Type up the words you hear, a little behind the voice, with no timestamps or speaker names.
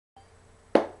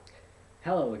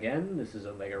Hello again, this is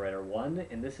Omega Rider 1,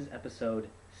 and this is episode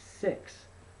 6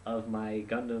 of my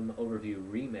Gundam Overview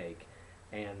Remake.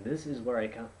 And this is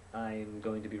where I'm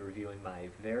going to be reviewing my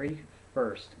very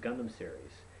first Gundam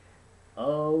series.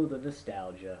 Oh, the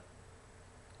nostalgia.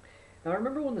 Now, I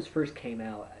remember when this first came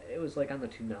out, it was like on the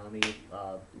Toonami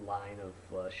line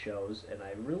of shows, and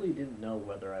I really didn't know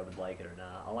whether I would like it or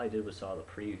not. All I did was saw the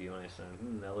preview, and I said,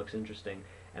 that looks interesting,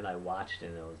 and I watched it,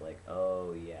 and it was like,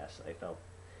 oh yes, I felt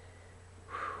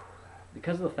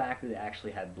because of the fact that it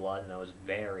actually had blood and I was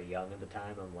very young at the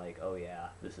time, I'm like, oh yeah,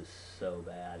 this is so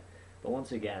bad. But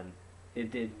once again,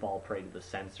 it did fall prey to the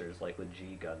censors, like with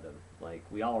G Gundam. Like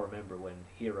we all remember when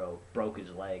Hero broke his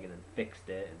leg and then fixed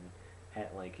it, and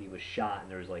like he was shot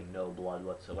and there was like no blood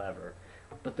whatsoever.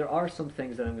 But there are some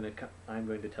things that I'm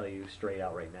going to tell you straight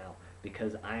out right now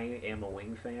because I am a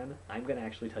Wing fan. I'm going to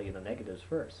actually tell you the negatives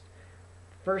first.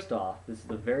 First off, this is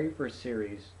the very first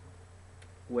series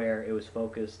where it was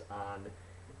focused on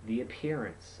the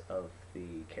appearance of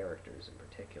the characters in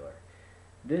particular.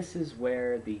 This is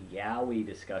where the yaoi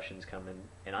discussions come in,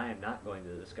 and I am not going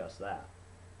to discuss that.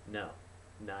 No,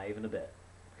 not even a bit.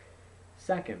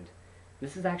 Second,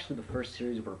 this is actually the first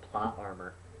series where plot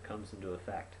armor comes into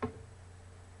effect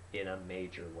in a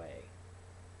major way.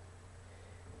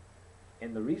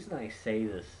 And the reason I say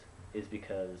this is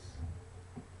because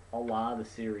a lot of the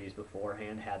series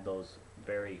beforehand had those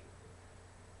very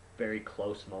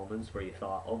close moments where you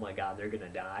thought, oh my god, they're gonna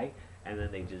die, and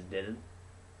then they just didn't.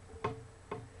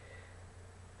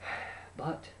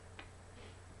 But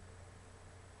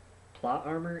plot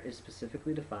armor is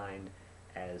specifically defined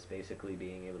as basically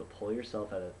being able to pull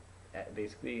yourself out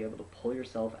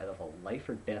of a life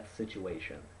or death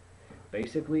situation.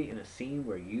 Basically, in a scene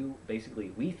where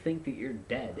we think that you're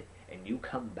dead and you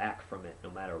come back from it no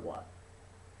matter what.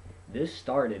 This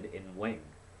started in Wing,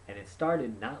 and it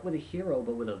started not with a hero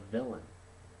but with a villain.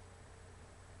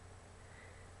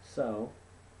 So,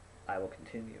 I will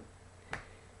continue.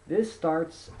 This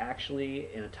starts actually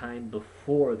in a time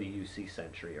before the UC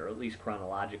century, or at least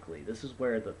chronologically. This is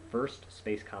where the first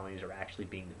space colonies are actually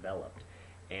being developed,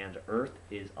 and Earth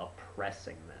is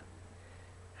oppressing them.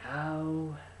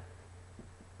 How?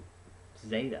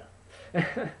 Zeta.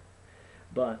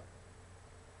 But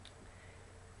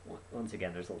once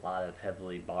again, there's a lot of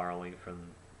heavily borrowing from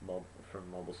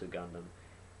Mobile Suit Gundam.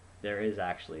 There is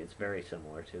actually, it's very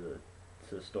similar to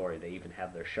the story. They even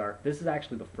have their Char. This is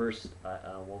actually the first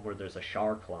one where there's a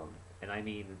Char clone, and I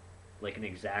mean like an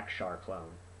exact Char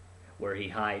clone, where he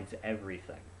hides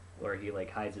everything, where he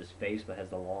like hides his face but has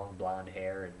the long blonde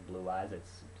hair and blue eyes.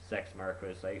 It's Sex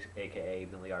Marcus, aka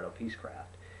Miliardo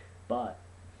Peacecraft. But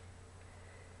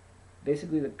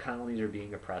basically, the colonies are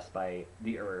being oppressed by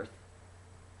the Earth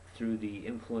through the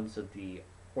influence of the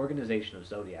Organization of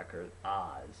Zodiac, or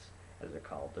Oz, as they're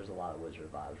called. There's a lot of Wizard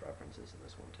of Oz references in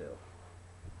this one, too.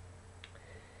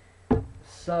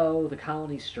 So, the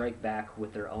colonies strike back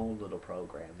with their own little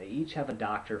program. They each have a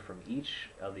doctor from each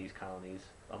of these colonies,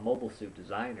 a mobile suit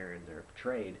designer in their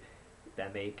trade,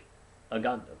 that make a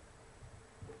Gundam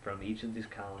from each of these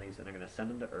colonies, and they're going to send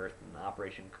them to Earth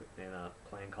in a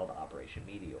plan called Operation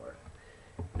Meteor.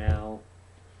 Now,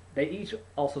 they each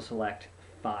also select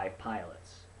 5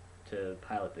 pilots to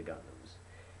pilot the Gundams.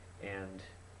 And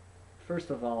first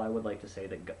of all, I would like to say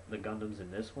that the Gundams in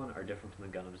this one are different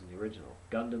from the Gundams in the original.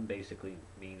 Gundam basically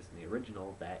means in the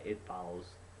original that it follows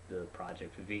the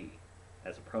Project V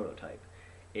as a prototype.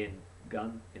 In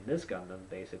this Gundam,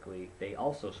 basically, they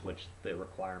also switched the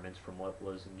requirements from what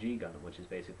was in G Gundam, which is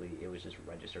basically, it was just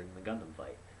registering the Gundam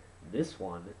fight. This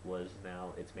one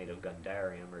it's made of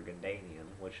Gundarium or Gundanium,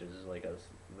 which is like a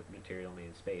material made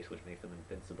in space, which makes them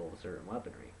invincible to certain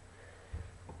weaponry.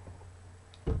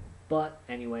 But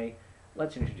anyway,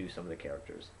 let's introduce some of the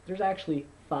characters. There's actually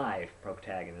 5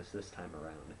 protagonists this time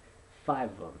around. 5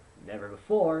 of them. Never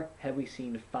before have we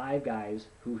seen 5 characters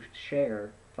who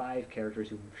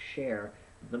share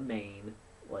the main,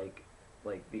 like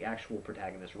the actual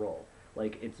protagonist role.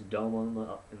 Like, it's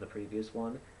Doma in the previous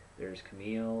one. There's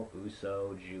Camille,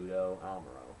 Uso, Judo,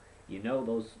 Amuro. You know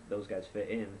those guys fit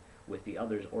in with the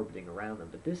others orbiting around them,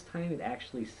 but this time it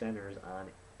actually centers on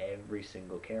every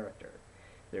single character.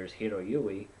 There's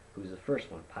Hiroyui, who's the first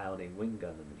one piloting Wing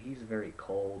Gundam, and he's a very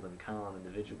cold and calm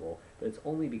individual, but it's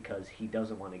only because he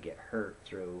doesn't want to get hurt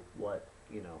through what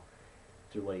he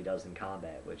does in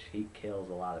combat, which he kills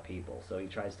a lot of people, so he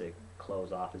tries to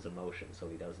close off his emotions so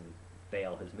he doesn't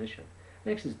fail his mission.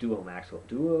 Next is Duo Maxwell.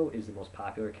 Duo is the most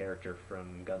popular character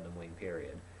from Gundam Wing,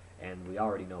 period. And we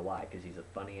already know why, because he's a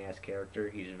funny-ass character,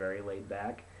 he's very laid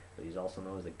back, but he's also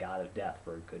known as the God of Death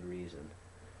for a good reason.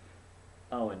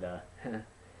 Oh, and,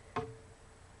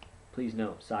 Please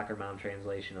note, soccer mom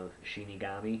translation of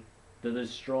Shinigami, the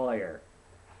Destroyer.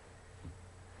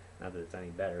 Not that it's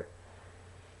any better.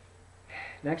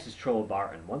 Next is Troll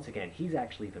Barton. Once again, he's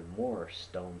actually even more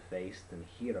stone-faced than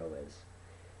Hiro is.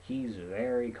 He's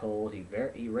very cold.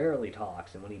 He rarely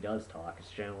talks, and when he does talk, it's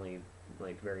generally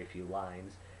like very few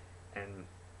lines. And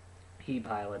he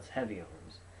pilots heavy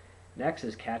arms. Next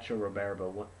is Cacho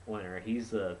Roberto Winter. He's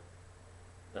the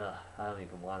I don't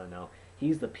even want to know.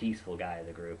 He's the peaceful guy of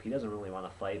the group. He doesn't really want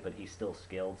to fight, but he's still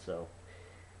skilled, so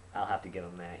I'll have to give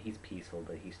him that. He's peaceful,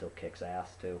 but he still kicks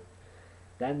ass too.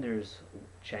 Then there's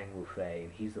Chang Wu-fei,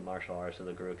 and he's the martial artist of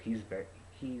the group. He's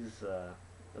a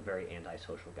very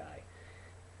antisocial guy.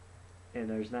 And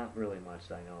there's not really much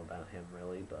that I know about him,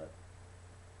 really, but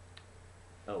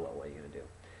oh well, what are you going to do?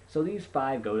 So these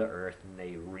 5 go to Earth, and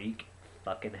they wreak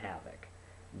fucking havoc.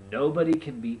 Nobody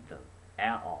can beat them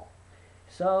at all.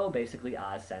 So basically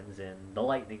Oz sends in the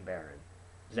Lightning Baron,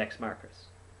 Zex Marcus,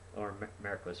 or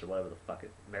Marquis, or whatever the fuck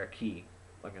it, Marquis,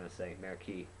 I'm going to say,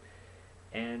 Marquis.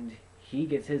 And he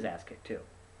gets his ass kicked too.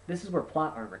 This is where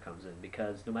plot armor comes in,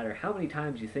 because no matter how many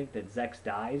times you think that Zex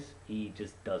dies, he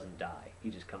just doesn't die. He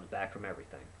just comes back from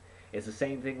everything. It's the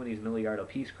same thing when he's Milliardo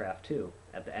Peacecraft too.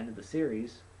 At the end of the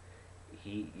series,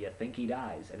 you think he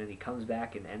dies, and then he comes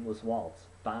back in Endless Waltz.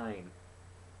 Fine.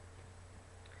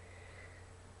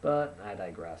 But I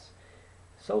digress.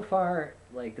 So far,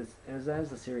 like this, as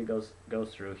the series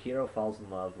goes through, Hiro falls in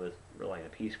love with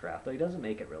Relena Peacecraft, though he doesn't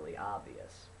make it really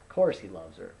obvious. Of course he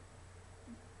loves her,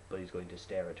 but he's going to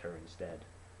stare at her instead.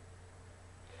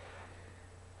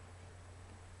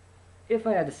 If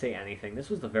I had to say anything, this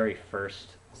was the very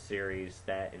first series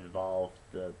that involved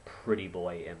the pretty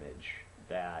boy image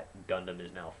that Gundam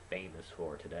is now famous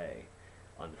for today,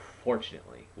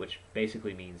 unfortunately, which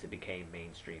basically means it became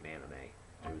mainstream anime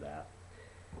through that.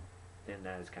 And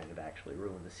that has kind of actually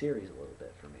ruined the series a little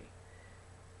bit for me.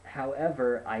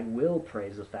 However, I will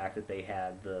praise the fact that they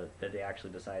actually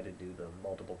decided to do the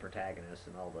multiple protagonists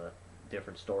and all the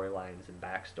different storylines and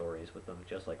backstories with them,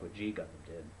 just like what G Gundam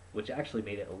did, which actually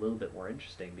made it a little bit more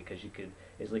interesting, because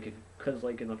because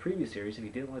in the previous series, if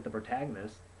you didn't like the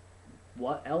protagonist,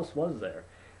 what else was there?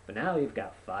 But now you've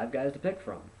got 5 guys to pick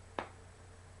from.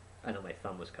 I know my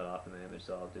thumb was cut off in the image,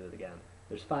 so I'll do it again.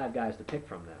 There's 5 guys to pick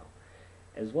from now,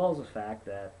 as well as the fact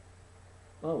that,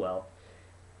 oh well,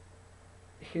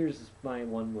 here's my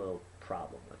one little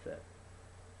problem with it.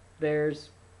 There's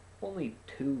only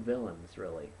 2 villains,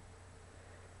 really.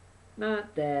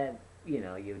 Not that, you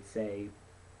would say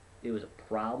it was a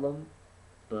problem,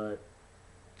 but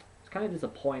it's kind of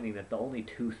disappointing that the only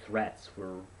 2 threats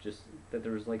were that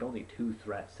there was like only 2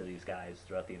 threats to these guys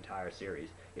throughout the entire series.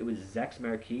 It was Zex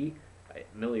Marquis,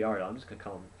 Milliardo, I'm just going to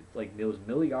call him, it was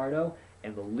Milliardo,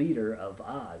 and the leader of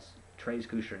Oz, Treize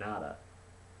Kushernada.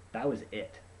 That was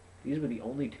it. These were the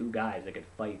only 2 guys that could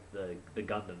fight the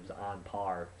Gundams on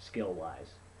par,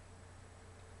 skill-wise.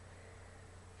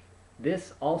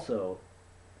 This also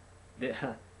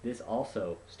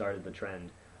started the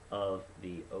trend of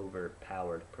the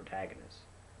overpowered protagonist.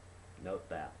 Note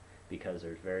that, because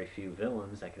there's very few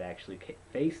villains that could actually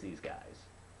face these guys.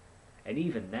 And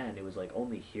even then, it was like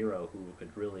only Hiro who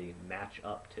could really match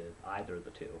up to either of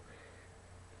the 2.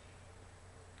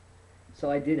 So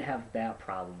I did have that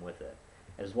problem with it,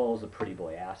 as well as the pretty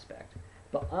boy aspect.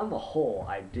 But on the whole,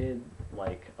 I did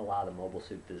like a lot of the mobile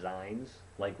suit designs.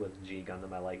 Like with G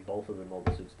Gundam, I like both of the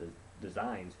mobile suits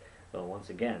designs. But once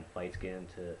again, fights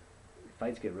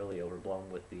get really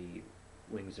overblown with the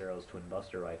Wing Zero's twin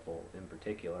buster rifle in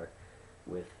particular,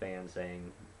 with fans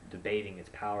debating its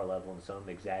power level, and some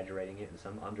exaggerating it, and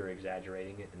some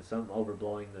under-exaggerating it, and some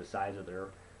overblowing the size of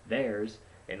theirs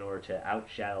in order to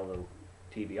outshadow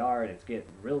the TBR, and it's getting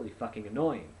really fucking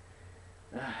annoying.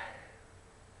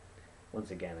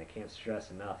 Once again, I can't stress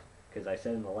enough, because I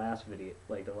said in the last video,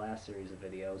 like the last series of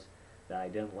videos, that I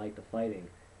didn't like the fighting.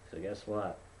 So guess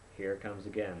what? Here it comes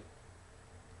again.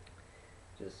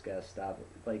 Just gotta stop it.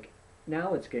 Like,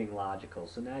 now it's getting logical,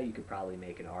 so now you could probably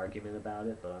make an argument about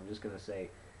it, but I'm just gonna say,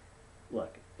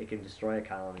 look, it can destroy a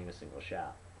colony in a single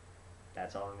shot.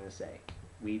 That's all I'm gonna say.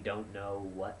 We don't know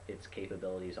what its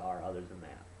capabilities are other than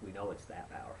that. We know it's that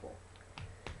powerful.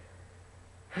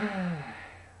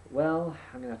 Well,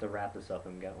 I'm gonna have to wrap this up,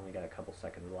 and only got a couple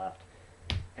seconds left.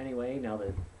 Anyway, now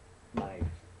that my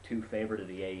 2 favorite of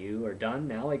the AU are done,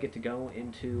 now I get to go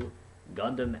into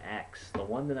Gundam X, the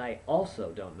one that I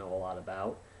also don't know a lot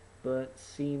about, but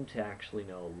seem to actually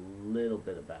know a little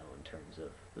bit about in terms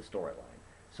of the storyline.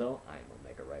 So I am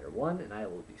Omega Rider 1, and I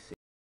will be seeing